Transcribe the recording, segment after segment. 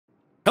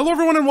Hello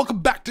everyone and welcome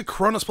back to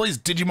Chronos Plays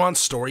Digimon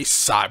Story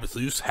Cyber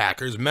Sleuth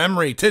Hacker's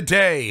Memory.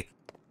 Today,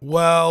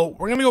 well,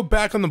 we're gonna go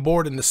back on the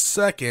board in a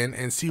second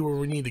and see where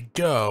we need to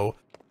go,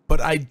 but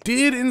I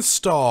did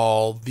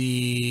install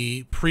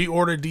the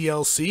pre-order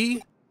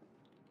DLC,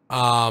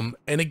 and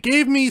it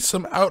gave me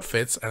some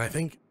outfits, and I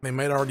think they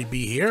might already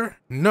be here.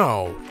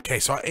 No. Okay,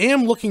 so I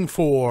am looking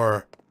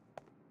for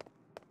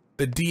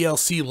the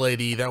DLC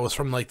lady that was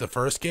from like the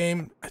first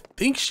game. I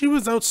think she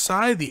was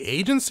outside the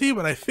agency,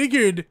 but I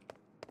figured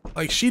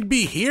like she'd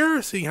be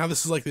here, seeing how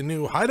this is like the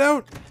new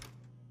hideout.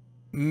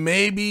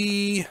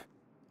 Maybe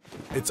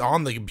it's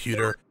on the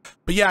computer.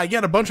 But yeah, I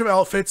got a bunch of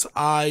outfits.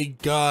 I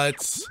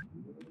got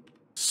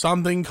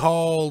something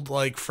called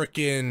like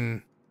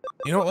frickin',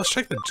 you know what, let's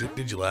check the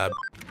Digilab.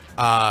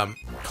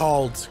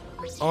 Called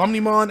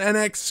Omnimon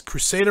NX,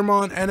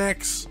 Crusadermon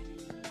NX,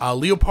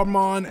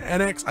 Leopardmon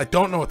NX. I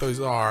don't know what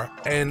those are.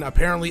 And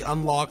apparently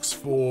unlocks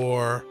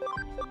for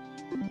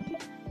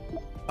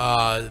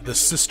the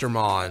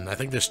Sistermon. I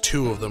think there's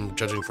two of them,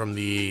 judging from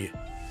the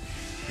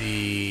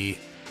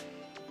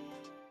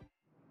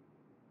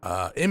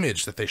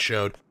image that they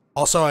showed.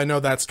 Also, I know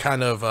that's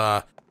kind of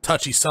a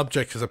touchy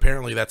subject because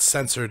apparently that's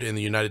censored in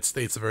the United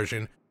States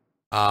version.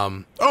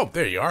 Oh,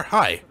 there you are.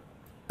 Hi.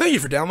 Thank you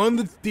for downloading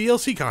the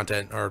DLC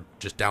content, or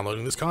just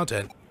downloading this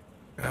content.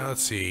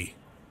 Let's see.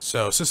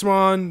 So,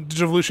 Sistermon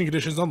Digital Evolution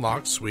conditions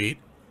unlocked. Sweet.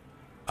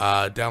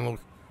 Download.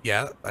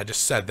 Yeah, I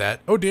just said that.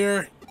 Oh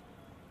dear.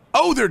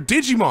 Oh, they're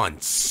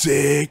Digimon!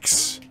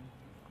 6!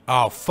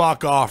 Oh,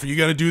 fuck off. Are you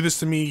gonna do this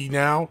to me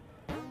now?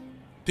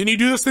 Didn't you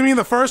do this to me in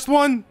the first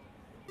one?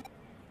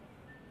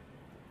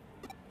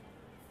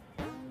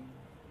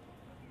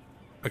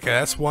 Okay,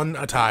 that's 1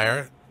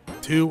 attire,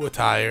 2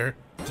 attire,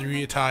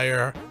 3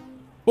 attire,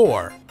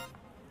 4.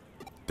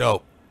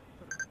 Dope.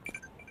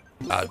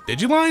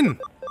 Digiline?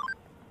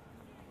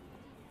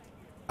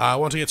 I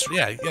want to get...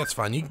 Yeah, it's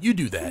fine. You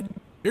do that.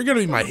 You're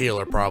gonna be my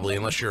healer, probably,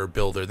 unless you're a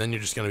builder. Then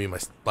you're just gonna be my,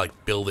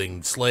 like,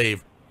 building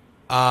slave.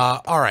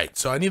 Alright,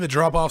 so I need to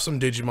drop off some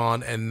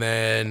Digimon, and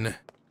then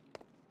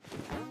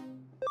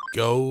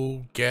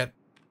go get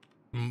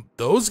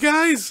those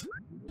guys?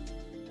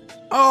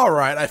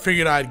 Alright, I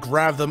figured I'd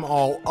grab them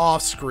all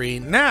off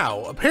screen.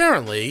 Now,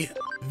 apparently,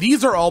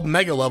 these are all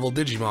mega level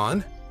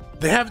Digimon.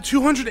 They have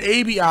 200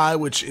 ABI,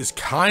 which is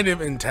kind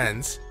of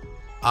intense.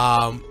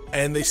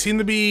 And they seem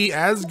to be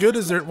as good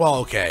as their... Well,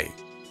 okay.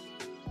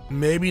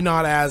 Maybe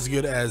not as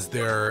good as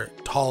their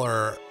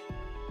taller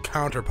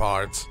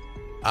counterparts.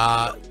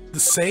 The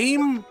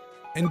same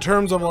in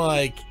terms of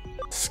like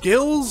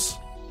skills.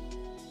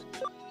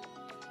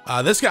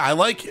 This guy I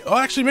like. Oh,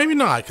 actually, maybe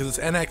not because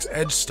it's NX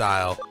Edge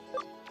style.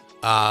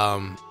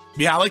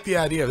 Yeah, I like the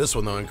idea of this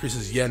one though.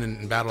 Increases yen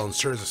in battle and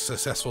ensures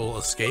successful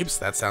escapes.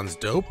 That sounds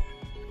dope.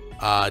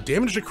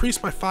 Damage decreased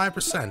by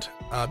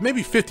 5%.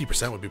 Maybe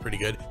 50% would be pretty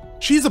good.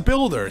 She's a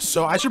builder,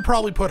 so I should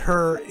probably put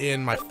her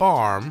in my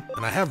farm,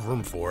 and I have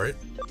room for it.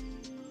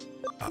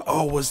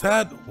 Oh, was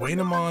that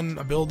Wainamon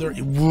a builder?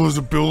 It was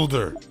a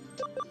builder.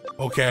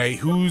 Okay,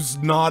 who's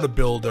not a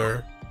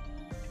builder?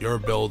 You're a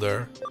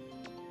builder.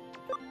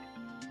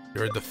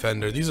 You're a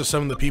defender. These are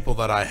some of the people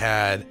that I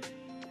had.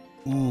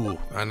 Ooh,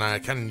 and I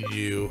kind of need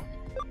you.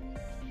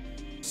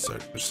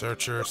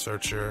 Searcher.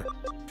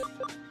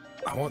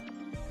 I want...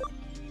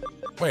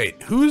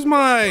 Wait, who's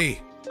my...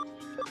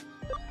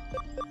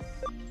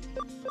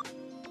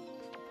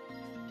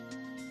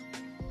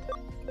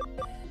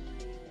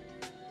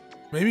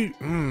 Maybe,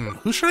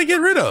 who should I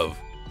get rid of?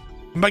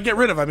 And by get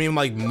rid of, I mean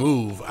like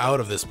move out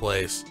of this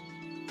place.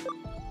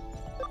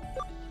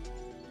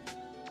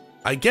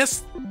 I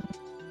guess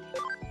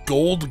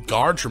Gold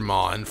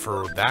Gartramon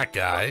for that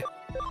guy.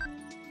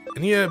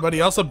 Anybody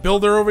else a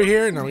builder over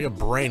here? No, we got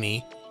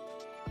Brainy.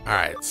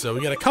 Alright, so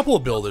we got a couple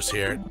of builders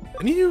here.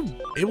 Are you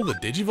able to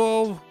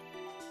Digivolve?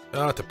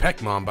 To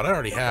Peckmon, but I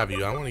already have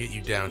you. I want to get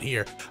you down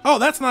here. Oh,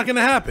 that's not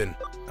gonna happen.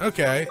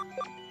 Okay.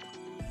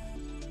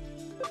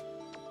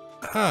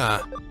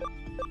 Huh.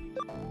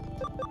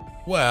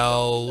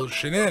 Well,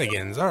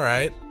 shenanigans.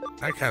 Alright.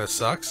 That kind of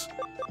sucks.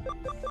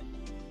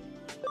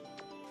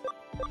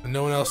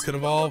 No one else can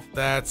evolve?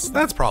 That's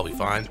probably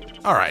fine.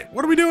 Alright,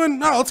 what are we doing?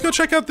 No, let's go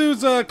check out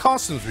those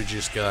costumes we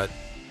just got.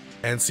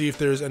 And see if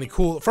there's any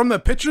cool... From the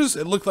pictures,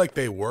 it looked like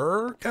they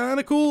were kind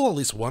of cool. At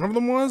least one of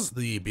them was.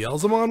 The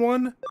Beelzemon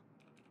one.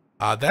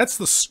 That's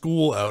the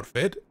school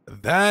outfit.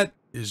 That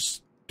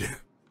is...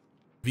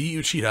 V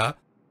Uchida.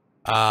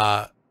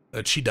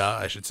 Chida,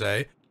 I should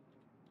say.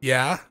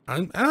 Yeah,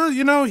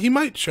 you know, he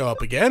might show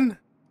up again.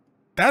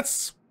 I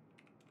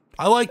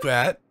like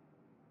that.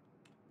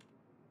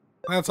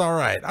 That's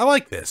alright. I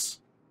like this.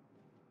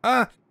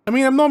 I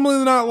mean, I'm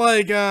normally not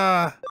like,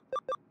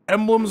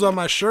 emblems on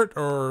my shirt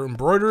or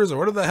embroiders or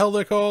whatever the hell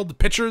they're called, the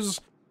pictures.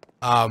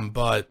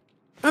 But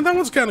that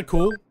one's kind of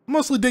cool.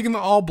 Mostly digging the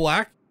all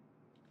black.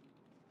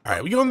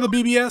 Alright, we go into the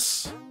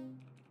BBS.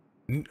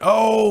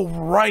 Oh,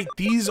 right.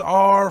 These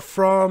are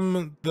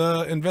from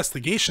the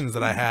investigations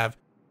that I have,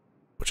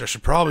 which I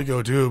should probably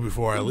go do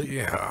before I leave.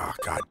 Yeah, oh,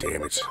 god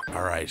damn it.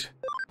 Alright.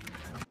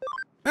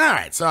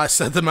 Alright, so I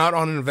sent them out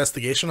on an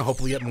investigation to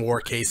hopefully get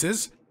more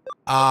cases.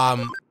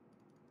 Yeah,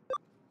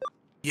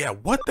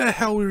 what the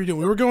hell were we doing?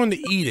 We were going to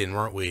Eden,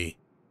 weren't we?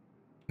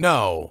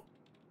 No.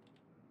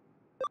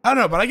 I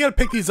don't know, but I gotta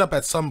pick these up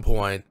at some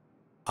point.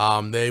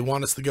 They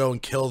want us to go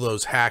and kill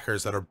those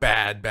hackers that are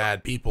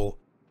bad people.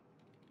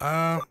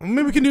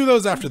 Maybe we can do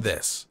those after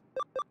this.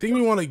 I think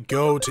we want to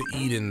go to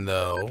Eden,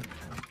 though.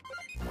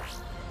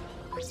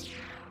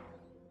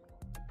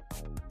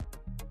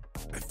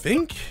 I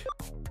think?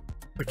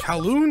 The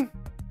Kowloon?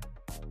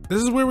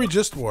 This is where we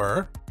just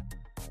were.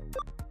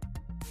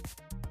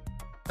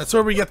 That's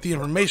where we get the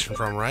information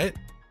from, right?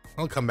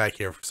 I'll come back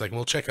here for a second.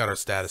 We'll check out our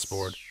status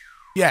board.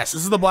 Yes,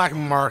 this is the black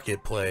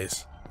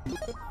marketplace.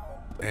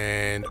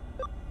 And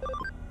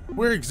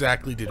where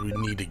exactly did we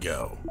need to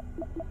go?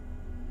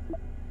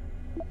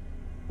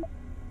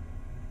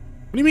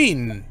 What do you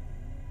mean?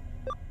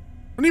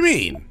 What do you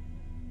mean?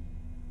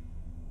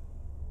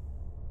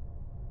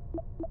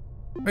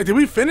 Wait, did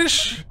we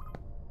finish?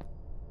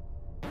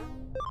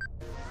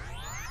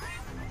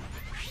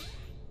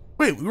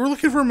 Wait, we were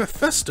looking for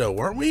Mephisto,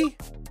 weren't we?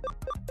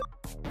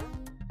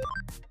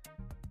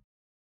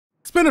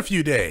 It's been a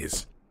few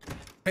days.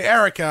 Hey,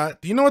 Erica,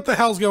 do you know what the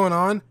hell's going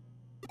on?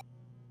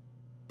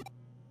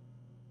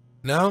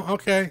 No?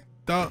 Okay.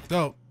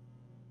 Dope.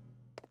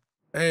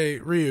 Hey,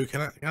 Ryu,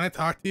 can I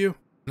talk to you?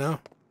 No?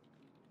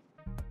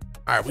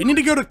 Alright, we need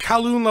to go to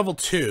Kowloon level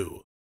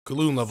 2.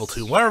 Kowloon level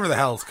 2, whatever the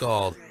hell it's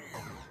called.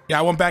 Yeah,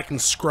 I went back and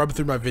scrubbed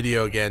through my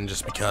video again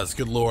just because,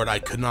 good lord, I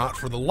could not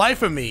for the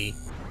life of me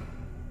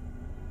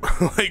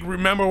like,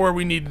 remember where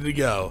we needed to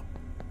go.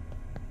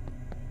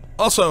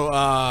 Also,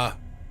 I'm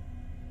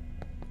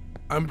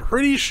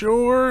pretty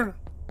sure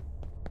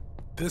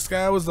this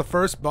guy was the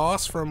first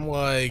boss from,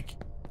 like...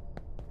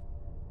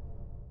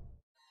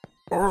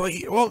 Or,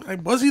 like, well,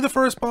 was he the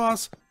first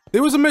boss?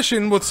 There was a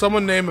mission with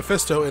someone named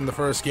Mephisto in the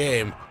first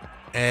game,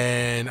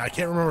 and I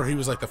can't remember if he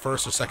was, like, the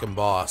first or second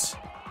boss.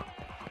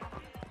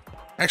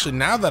 Actually,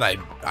 now that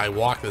I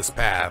walk this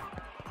path,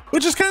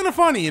 which is kind of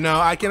funny, you know,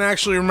 I can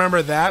actually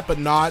remember that, but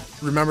not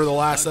remember the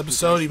last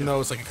episode, even though it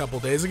was, like, a couple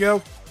days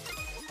ago.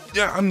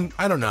 Yeah,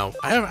 I don't know.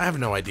 I have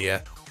no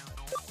idea.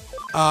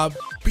 But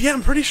yeah,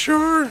 I'm pretty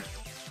sure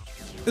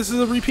this is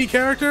a repeat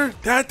character.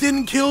 That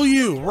didn't kill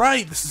you,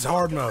 right? This is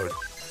hard mode.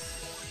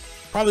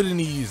 Probably didn't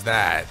use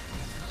that.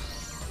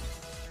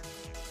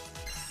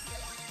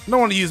 I don't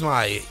want to use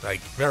my,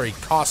 like, very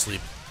costly...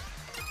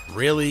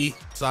 Really?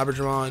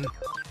 Cybertron?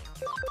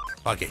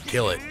 Fuck it,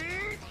 kill it.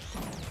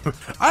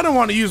 I don't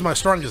want to use my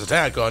strongest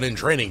attack on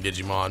in-training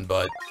Digimon,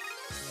 but...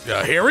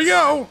 here we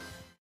go!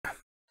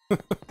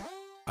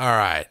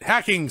 Alright,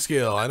 hacking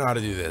skill. I know how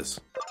to do this.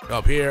 Go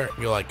up here,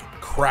 you like,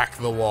 crack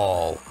the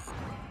wall.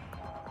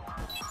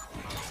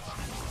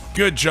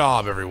 Good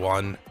job,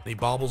 everyone. Any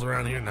baubles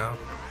around here? No.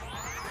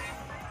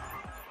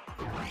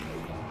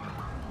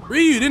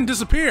 Ryu didn't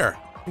disappear.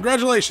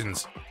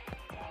 Congratulations.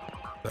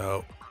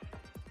 So,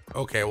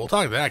 okay, we'll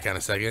talk to that kind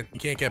of second. You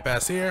can't get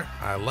past here.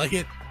 I like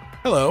it.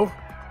 Hello.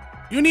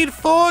 You need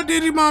 4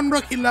 Digimon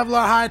rookie level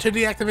or higher to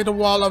deactivate a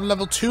wall of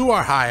level 2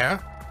 or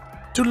higher.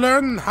 To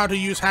learn how to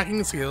use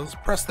hacking skills,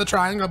 press the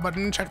triangle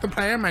button and check the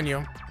player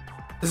menu.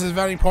 This is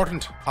very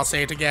important. I'll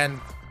say it again.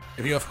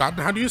 If you have forgotten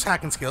how to use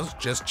hacking skills,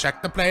 just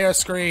check the player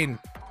screen.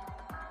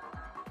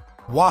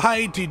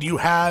 Why did you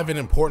have an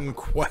important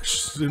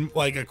question,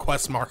 like a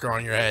quest marker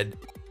on your head?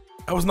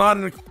 That was not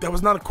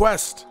a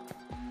quest.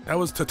 That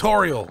was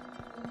tutorial.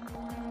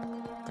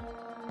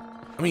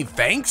 I mean,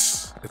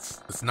 thanks.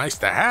 It's nice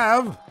to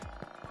have.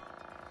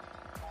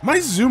 Am I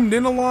zoomed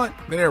in a lot?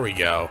 There we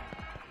go.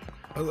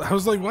 I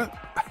was like, what?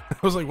 I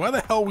was like, why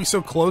the hell are we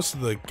so close to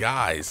the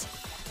guys?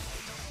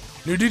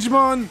 New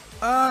Digimon?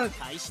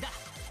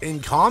 In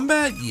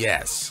combat?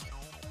 Yes.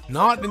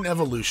 Not in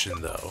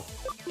evolution, though.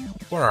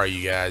 Where are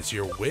you guys?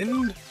 Your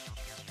wind?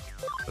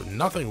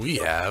 Nothing we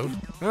have.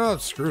 Oh,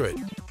 screw it.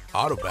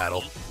 Auto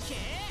battle.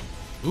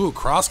 Ooh,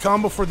 cross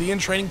combo for the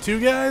in-training 2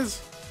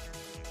 guys?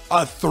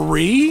 A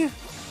 3?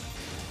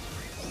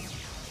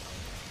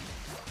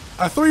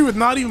 A 3 with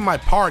not even my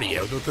party.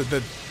 With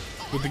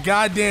the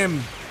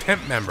goddamn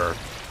temp member.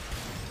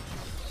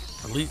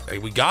 At least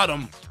we got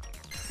him.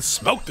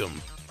 Smoked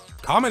him.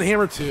 Common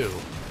Hammer 2.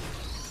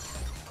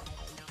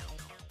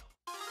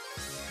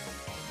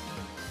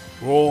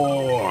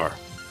 Roar.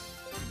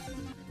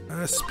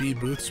 Speed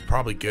booth's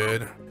probably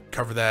good.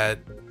 Cover that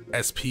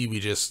SP we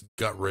just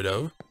got rid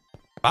of.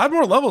 5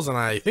 more levels and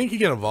I think you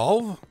can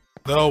evolve.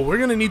 Though we're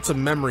gonna need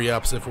some memory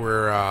ups if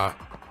we're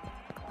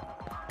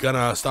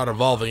gonna start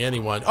evolving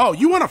anyone. Oh,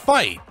 you wanna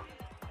fight?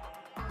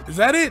 Is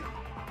that it?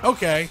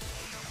 Okay.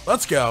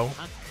 Let's go.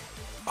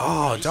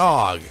 Oh,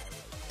 dog.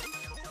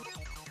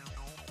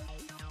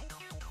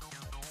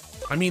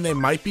 I mean, they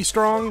might be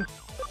strong.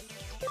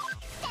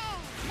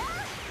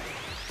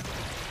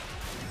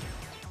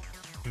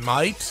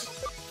 Might.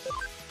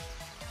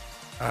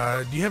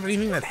 Do you have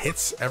anything that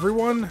hits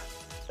everyone?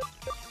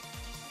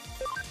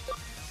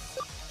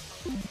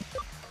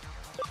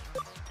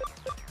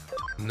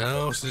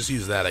 No, so just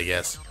use that, I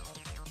guess.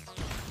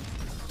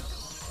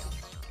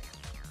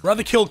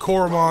 Rather kill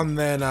Koromon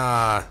than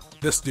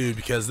this dude,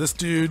 because this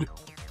dude,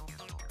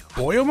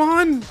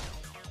 Boyomon?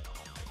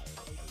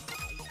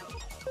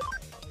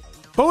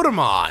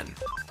 Bodemon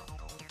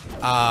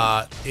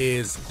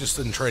is just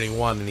in training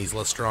 1 and he's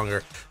less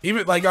stronger.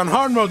 Even like on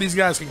hard mode, these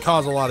guys can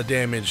cause a lot of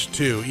damage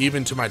too,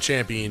 even to my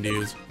champion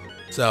dudes.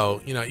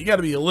 So, you know, you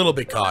gotta be a little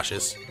bit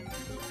cautious.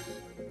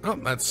 Oh,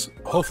 that's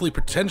hopefully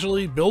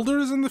potentially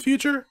builders in the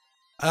future.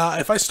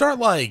 If I start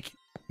like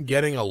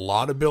getting a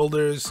lot of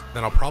builders,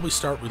 then I'll probably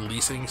start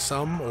releasing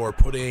some or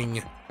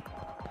putting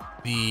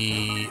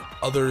the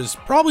others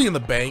probably in the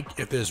bank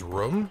if there's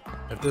room.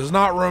 If there's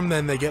not room,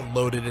 then they get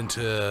loaded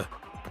into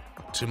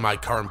my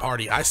current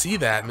party. I see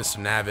that, Mr.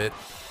 Navit.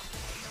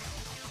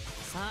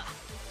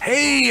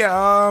 Hey,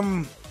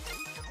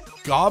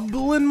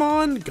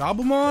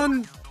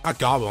 Goblinmon? Not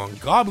Goblin,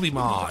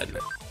 Goblimon.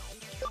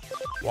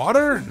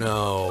 Water?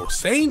 No.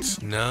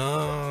 Saint?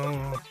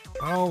 No.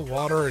 Oh,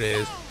 water it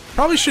is.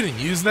 Probably shouldn't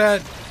use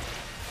that,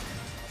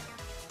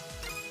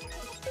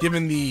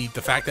 given the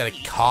fact that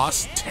it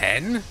costs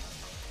 10. Did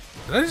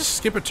I just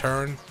skip a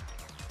turn?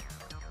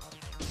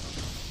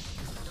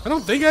 I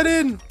don't think I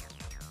did.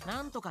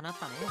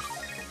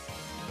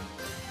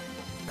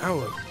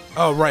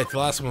 Oh, right. The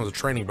last one was a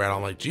training battle.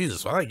 I'm like,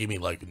 Jesus, why did that give me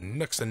like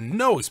next to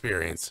no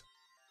experience?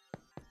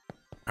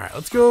 All right,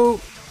 let's go.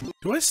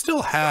 Do I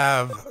still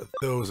have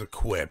those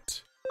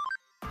equipped?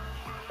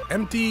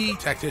 Empty,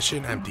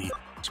 tactician, empty.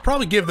 Should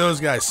probably give those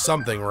guys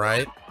something,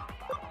 right?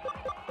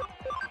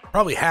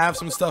 Probably have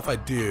some stuff I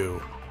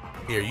do.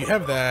 Here, you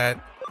have that.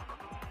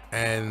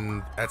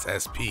 And that's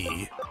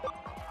SP.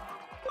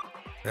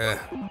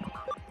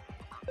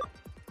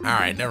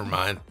 Alright, never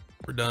mind.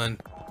 We're done.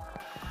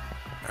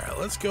 Alright,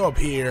 let's go up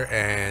here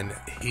and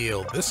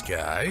heal this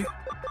guy.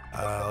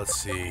 Let's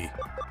see.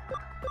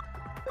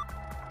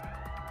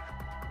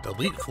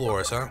 Delete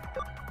floors, huh?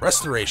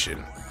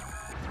 Restoration.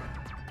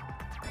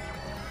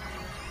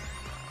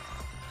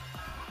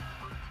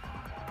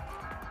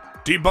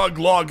 Debug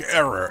log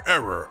error.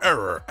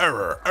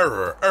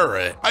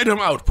 Item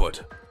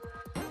output.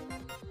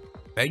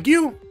 Thank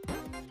you.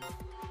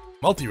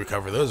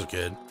 Multi-recover, those are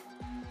good.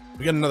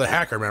 We got another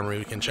hacker memory,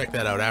 we can check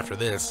that out after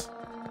this.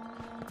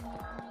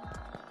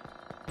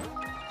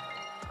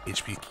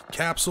 HP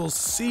capsules,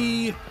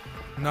 C.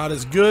 Not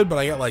as good, but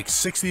I got like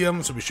 60 of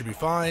them, so we should be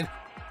fine.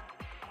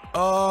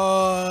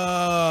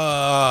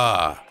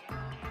 Are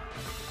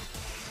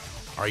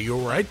you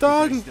alright,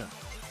 dog?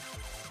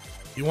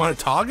 You want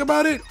to talk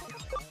about it?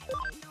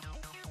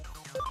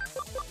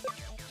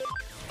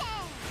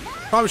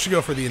 Probably should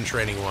go for the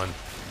in-training one.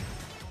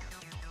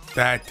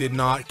 That did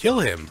not kill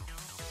him.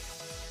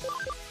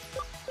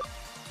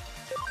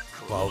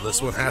 Well,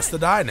 this one has to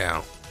die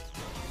now.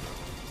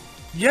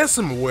 Yes,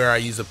 I'm aware I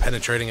use a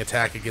penetrating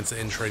attack against an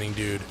in-training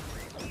dude.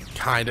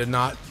 Kinda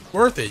not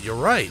worth it, you're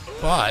right,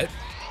 but...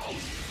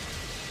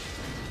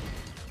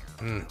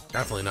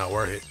 definitely not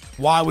worth it.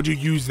 Why would you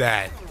use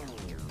that?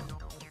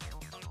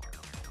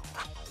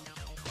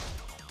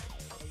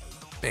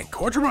 Man,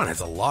 Quadramon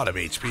has a lot of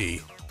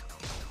HP.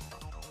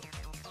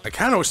 I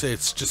kinda wish they'd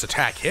just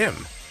attack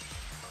him.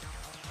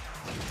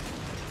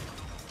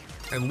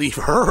 And leave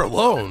her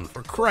alone,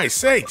 for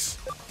Christ's sakes.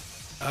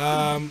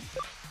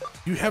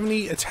 You have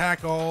any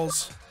attack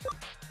alls?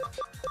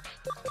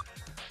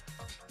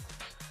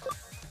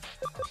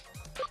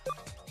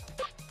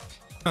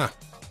 Huh.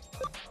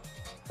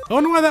 I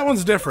wonder why that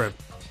one's different.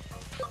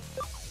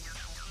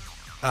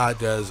 It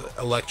does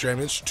elect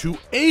damage to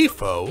a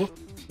foe.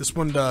 This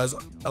one does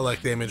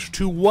elect damage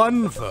to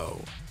one foe.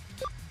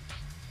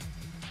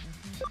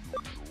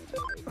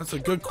 That's a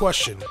good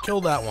question.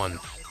 Kill that one.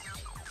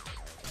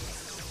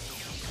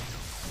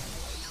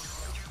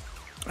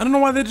 I don't know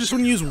why they just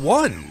wouldn't use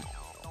one.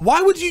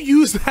 Why would you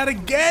use that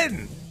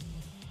again?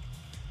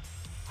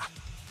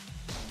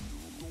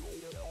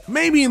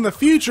 Maybe in the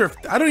future.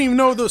 I don't even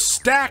know if those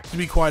stack, to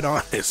be quite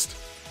honest.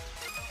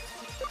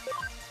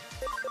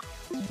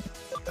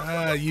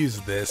 Use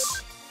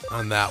this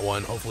on that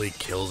one. Hopefully it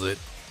kills it.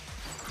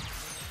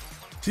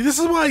 See, this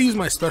is why I use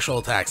my special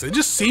attacks. They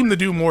just seem to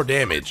do more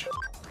damage.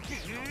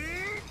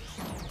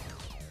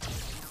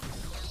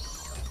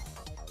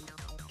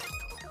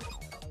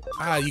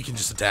 You can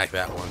just attack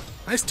that one.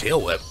 Nice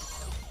tail whip.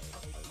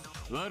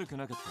 What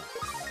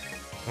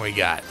we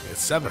got?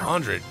 It's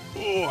 700.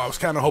 Oh, I was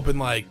kind of hoping,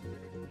 like...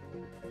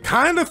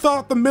 Kind of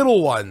thought the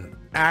middle one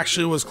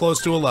actually was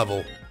close to a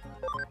level.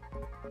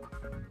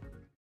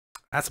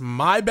 That's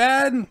my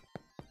bad.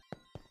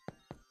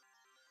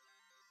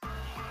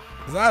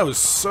 Because I was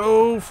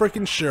so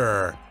freaking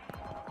sure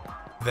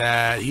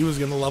that he was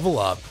going to level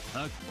up.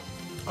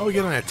 Oh, we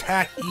get an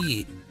attack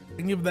E. I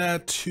can give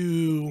that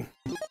to...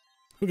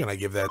 Who can I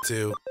give that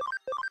to?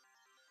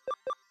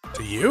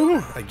 To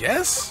you, I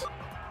guess?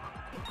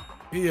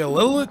 Be a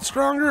little bit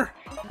stronger?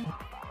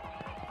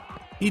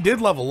 He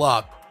did level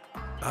up.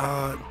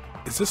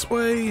 Is this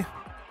way?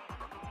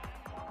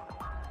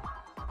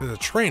 There's a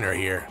trainer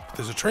here.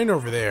 There's a trainer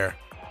over there.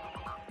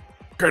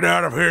 Get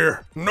out of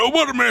here.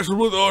 Nobody messes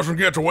with us and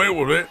gets away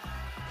with it.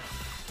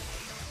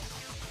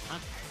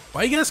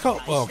 Why you guys call...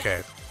 Well,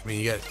 okay. I mean,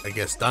 you get, I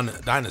guess,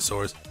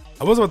 dinosaurs.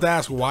 I was about to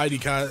ask, why do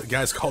you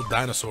guys call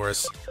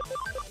dinosaurs?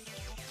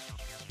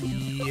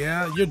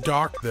 Yeah, you're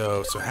dark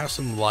though, so have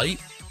some light.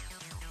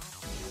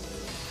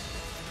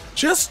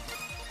 Just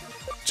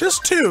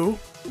 2?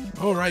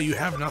 Oh, right, you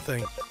have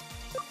nothing.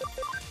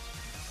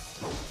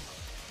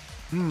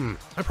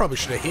 I probably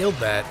should have healed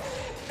that.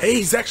 Hey,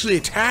 he's actually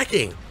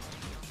attacking.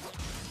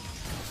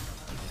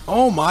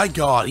 Oh my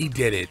god, he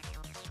did it.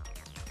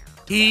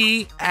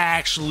 He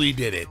actually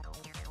did it.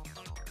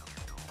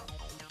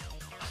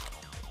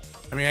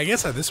 I mean, I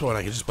guess at this point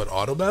I could just put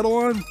auto battle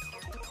on.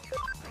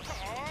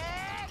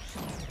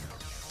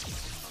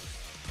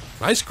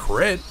 Nice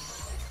crit.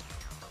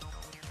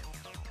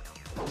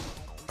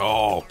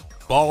 Oh,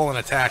 ball and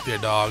attack there,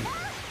 dog.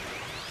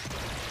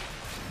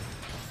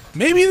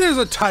 Maybe there's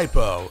a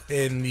typo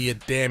in the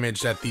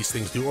damage that these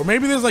things do, or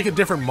maybe there's like a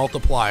different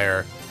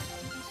multiplier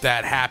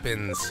that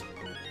happens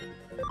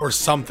or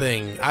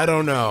something. I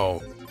don't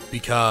know,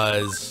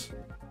 because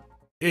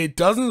it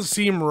doesn't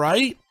seem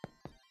right.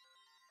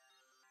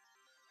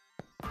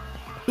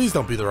 Please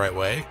don't be the right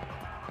way.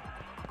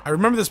 I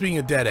remember this being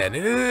a dead end.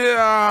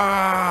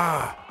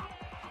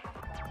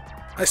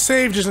 I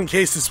saved just in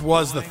case this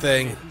was the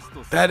thing.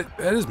 That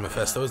is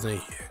Mephisto, isn't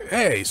he?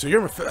 Hey, so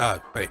you're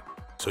wait.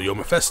 So you're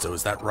Mephisto,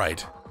 is that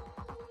right?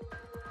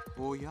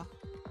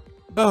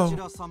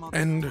 Oh,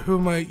 and who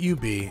might you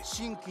be?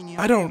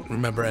 I don't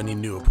remember any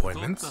new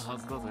appointments.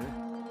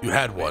 You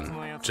had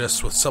one,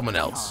 just with someone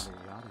else.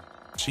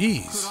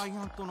 Jeez.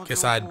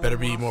 Guess I'd better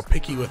be more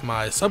picky with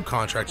my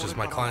subcontractors as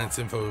my client's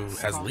info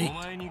has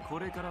leaked.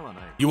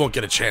 You won't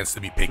get a chance to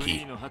be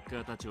picky.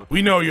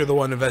 We know you're the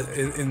one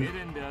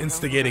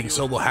instigating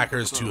solo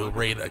hackers to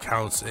raid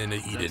accounts in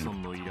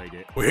Eden.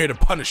 We're here to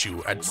punish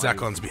you at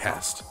Zakon's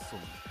behest.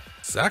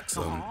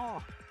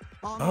 Zaxxon?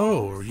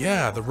 Oh,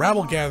 yeah, the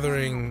rabble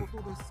gathering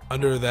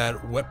under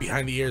that wet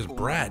behind the ears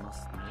brat.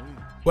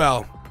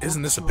 Well,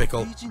 isn't this a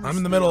pickle? I'm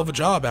in the middle of a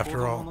job,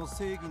 after all.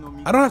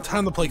 I don't have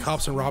time to play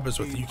cops and robbers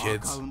with you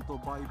kids.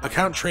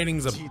 Account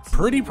trading's a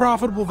pretty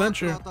profitable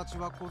venture.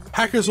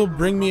 Hackers will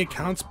bring me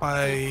accounts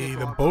by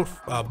the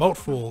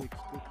boatful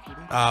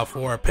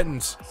for a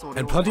pittance,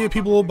 and plenty of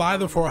people will buy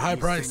them for a high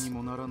price.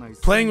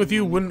 Playing with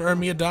you wouldn't earn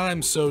me a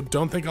dime, so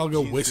don't think I'll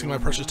go wasting my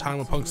precious time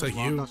with punks like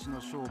you.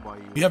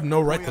 You have no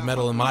right to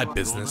meddle in my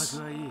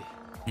business.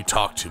 You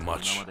talk too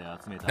much.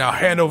 Now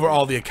hand over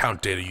all the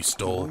account data you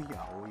stole.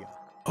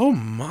 Oh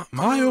my,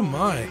 oh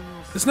my.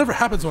 This never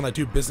happens when I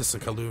do business in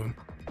Kowloon.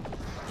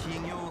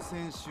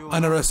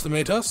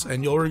 Underestimate us,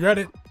 and you'll regret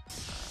it.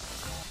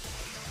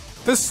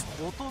 This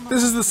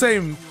is the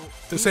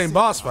same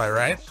boss fight,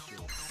 right?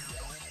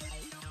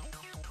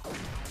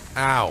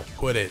 Ow,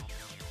 quit it.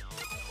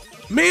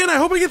 Man, I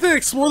hope I get to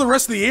explore the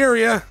rest of the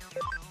area.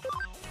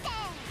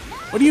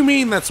 What do you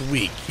mean that's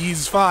weak?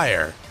 He's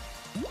fire.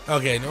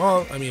 Okay,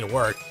 no, I mean it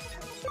worked.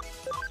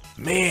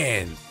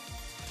 Man.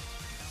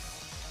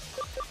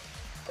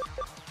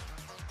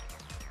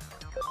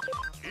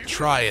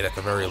 Try it at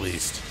the very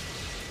least.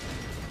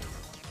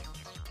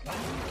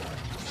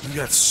 You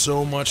got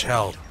so much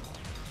health.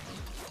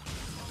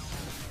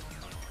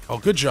 Oh,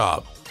 good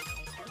job.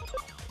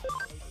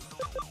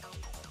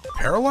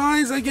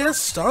 Paralyze, I guess?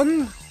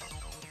 Stun?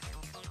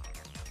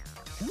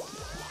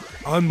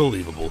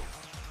 Unbelievable.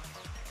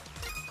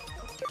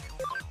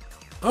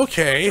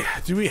 Okay,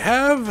 do we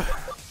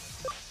have...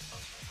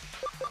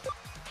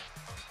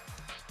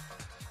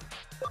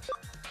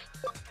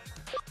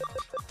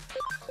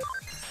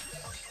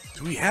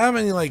 Do we have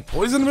any, like,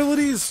 poison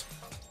abilities?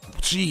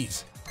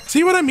 Jeez.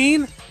 See what I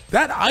mean?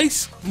 That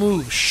ice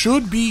move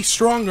should be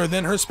stronger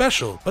than her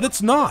special, but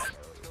it's not.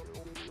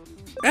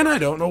 And I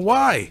don't know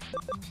why.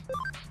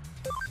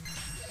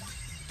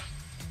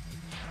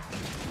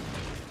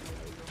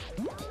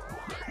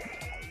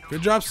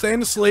 Good job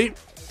staying asleep.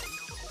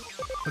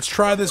 Let's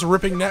try this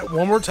ripping net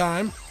one more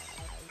time.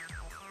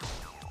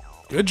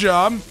 Good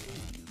job.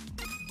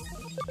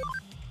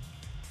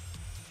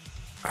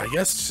 I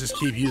guess just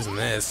keep using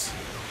this.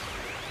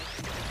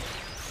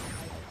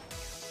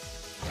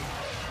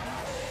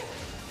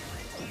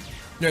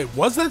 Wait,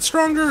 was that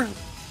stronger?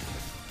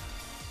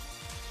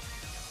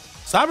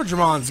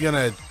 Cyberdramon's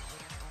gonna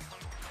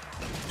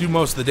do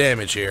most of the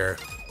damage here.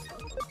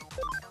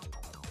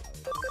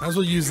 Might as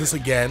well use this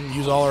again.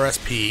 Use all our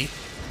SP.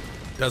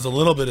 Does a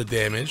little bit of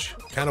damage.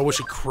 Kind of wish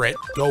it crit.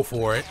 Go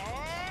for it.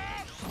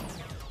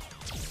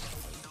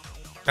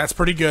 That's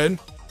pretty good.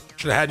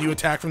 Should have had you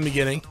attack from the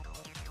beginning.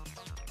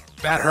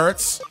 That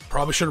hurts.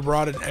 Probably should have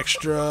brought an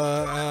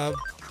extra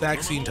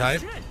vaccine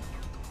type.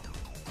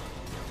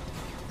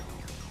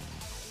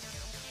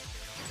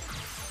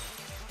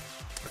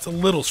 It's a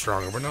little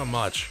stronger, but not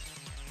much.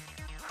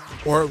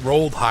 Or it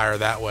rolled higher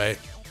that way.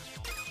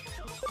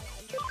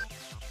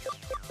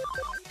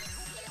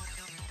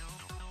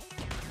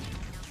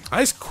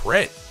 Nice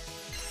crit.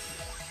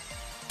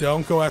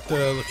 Don't go after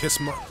the kiss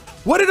mark.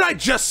 What did I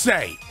just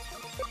say?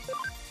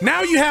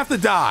 Now you have to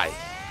die.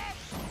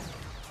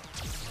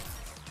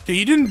 Okay,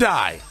 you didn't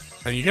die.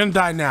 And you're gonna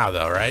die now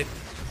though, right?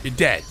 You're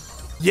dead.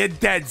 You're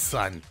dead,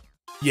 son.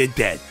 You're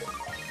dead.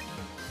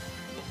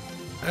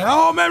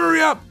 Oh,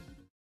 memory up!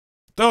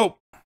 Dope.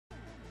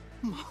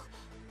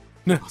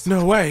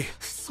 No way.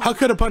 How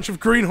could a bunch of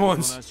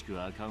greenhorns?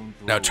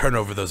 Now turn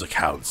over those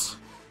accounts.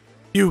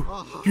 You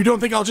don't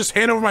think I'll just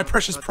hand over my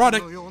precious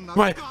product,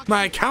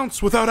 my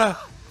accounts without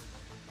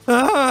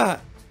a...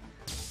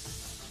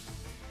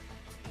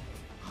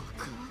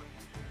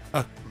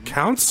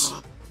 Accounts?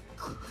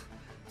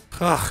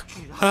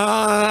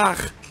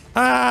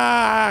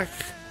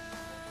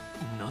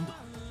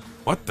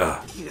 What the?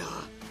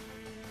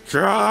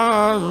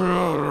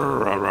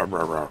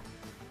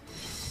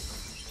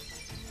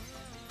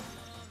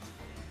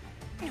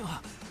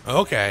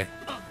 Okay.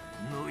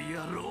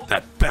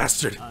 That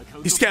bastard!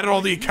 He scattered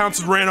all the accounts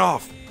and ran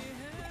off!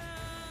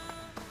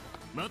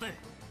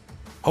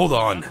 Hold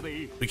on.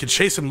 We can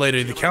chase him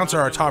later. The accounts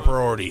are our top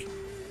priority.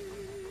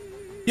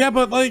 Yeah,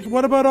 but like,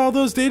 what about all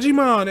those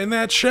Digimon in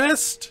that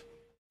chest?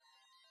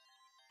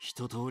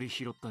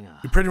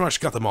 We pretty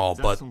much got them all,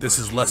 but this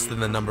is less than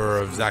the number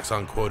of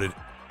Zaxxon quoted.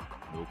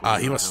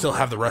 He must still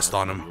have the rest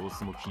on him.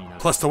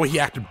 Plus, the way he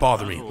acted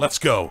bothered me. Let's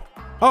go.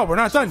 Oh, we're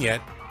not done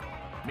yet.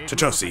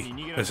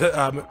 Chitosi. Is it,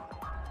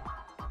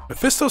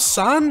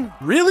 Mephisto-san?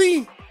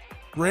 Really?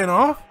 Ran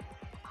off?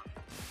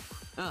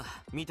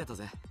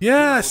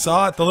 Yeah, I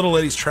saw it. The little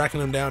lady's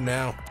tracking him down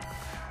now.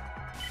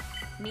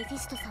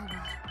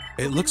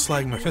 It looks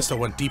like Mephisto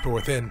went deeper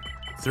within.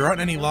 There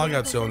aren't any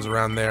logout zones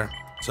around there,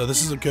 so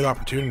this is a good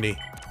opportunity.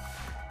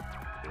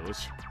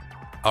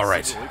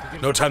 Alright,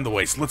 no time to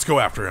waste. Let's go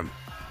after him.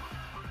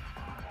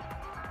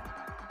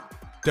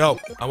 Dope.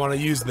 I want to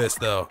use this,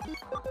 though.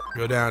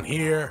 Go down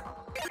here.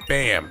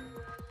 Bam.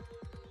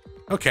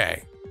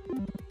 Okay.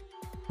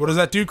 What does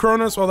that do,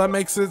 Chronos? Well, that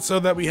makes it so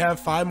that we have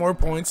 5 more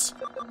points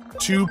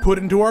to put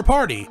into our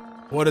party.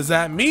 What does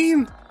that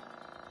mean?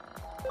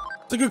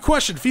 It's a good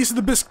question. Feast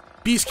of the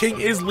Beast King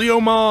is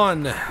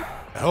Leomon.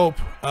 I hope.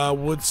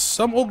 Would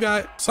some old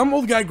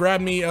guy grab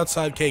me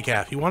outside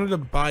K-Caf? He wanted to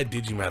buy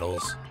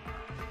Digimedals.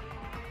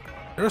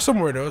 There are some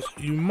weirdos.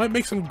 You might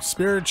make some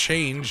spirit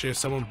change if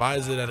someone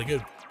buys it at a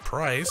good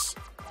price.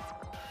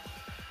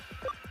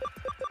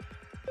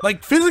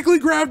 Like, physically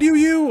grabbed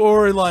you,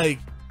 or like,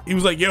 he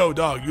was like, yo,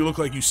 dog, you look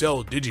like you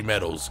sell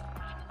Digimedals.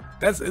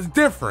 It's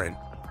different.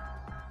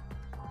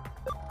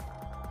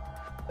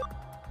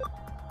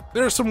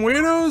 There are some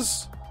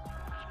weirdos?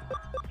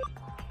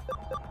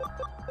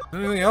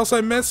 Anything else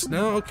I missed?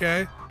 No?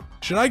 Okay.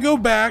 Should I go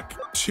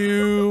back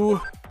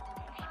to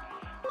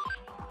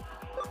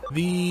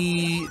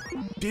the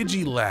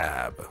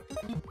Digilab?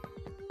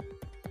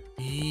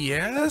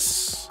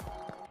 Yes?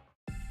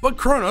 But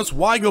Chronos,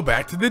 why go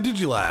back to the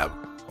Digilab?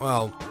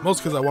 Well,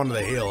 most because I wanted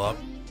to heal up,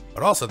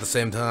 but also at the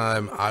same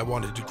time, I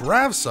wanted to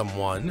grab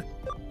someone,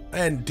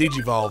 and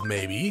Digivolve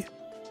maybe.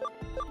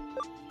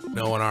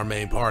 No one in our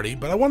main party,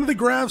 but I wanted to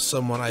grab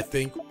someone, I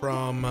think,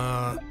 from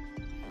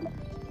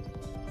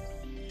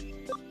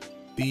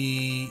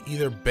the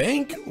either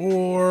bank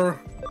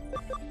or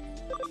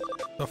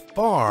the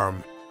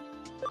farm.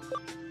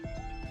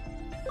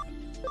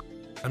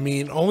 I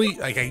mean, only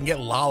like I can get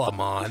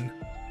Lalamon.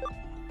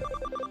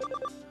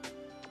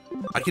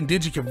 I can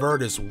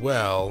Digiconvert as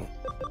well.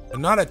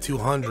 I'm not at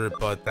 200,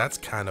 but that's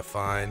kind of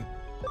fine.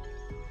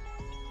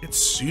 It's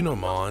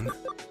Sunomon.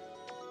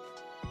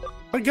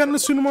 If I get into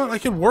Sunomon, I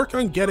can work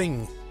on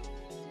getting...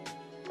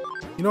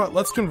 You know what?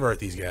 Let's convert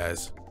these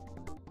guys.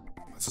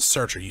 That's a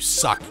searcher. You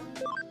suck.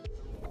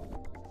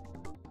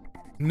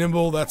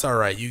 Nimble, that's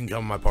alright. You can come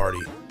in my party.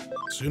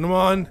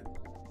 Sunomon.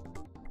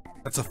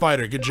 That's a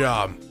fighter. Good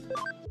job.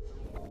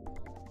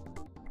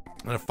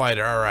 And a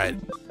fighter. Alright.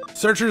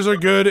 Searchers are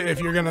good if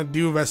you're gonna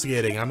do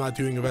investigating. I'm not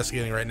doing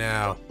investigating right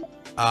now.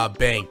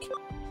 Bank.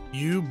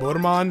 You,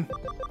 Bodemon,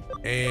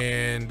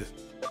 and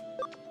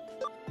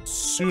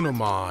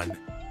Sunomon.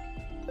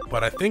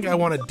 But I think I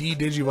want to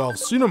de-Digivolve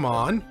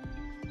Sunomon.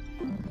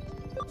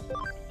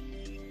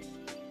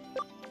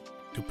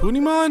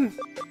 Kupunimon?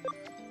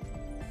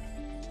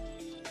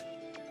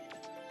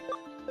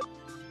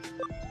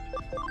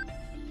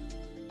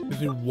 Let's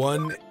do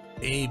 1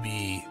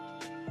 AB.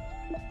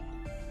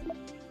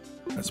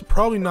 That's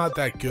probably not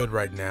that good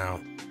right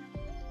now.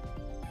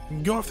 I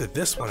can go after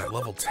this one at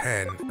level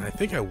 10, and I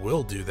think I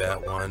will do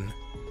that one.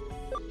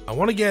 I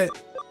want to get...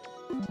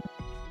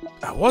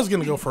 I was going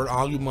to go for an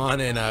Agumon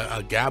and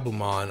a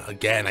Gabumon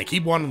again. I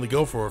keep wanting to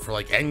go for it for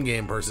like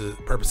endgame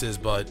purposes,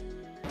 but,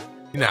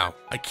 you know,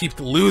 I keep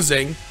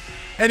losing.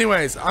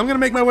 Anyways, I'm going to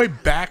make my way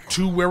back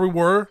to where we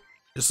were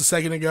just a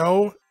second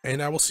ago,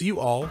 and I will see you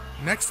all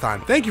next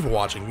time. Thank you for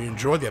watching. If you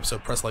enjoyed the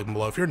episode, press like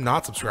below. If you're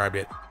not subscribed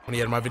yet, when you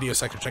get in my video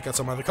section, check out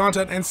some other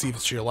content and see if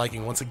it's to your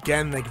liking. Once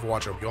again, thank you for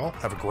watching. I hope you all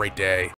have a great day.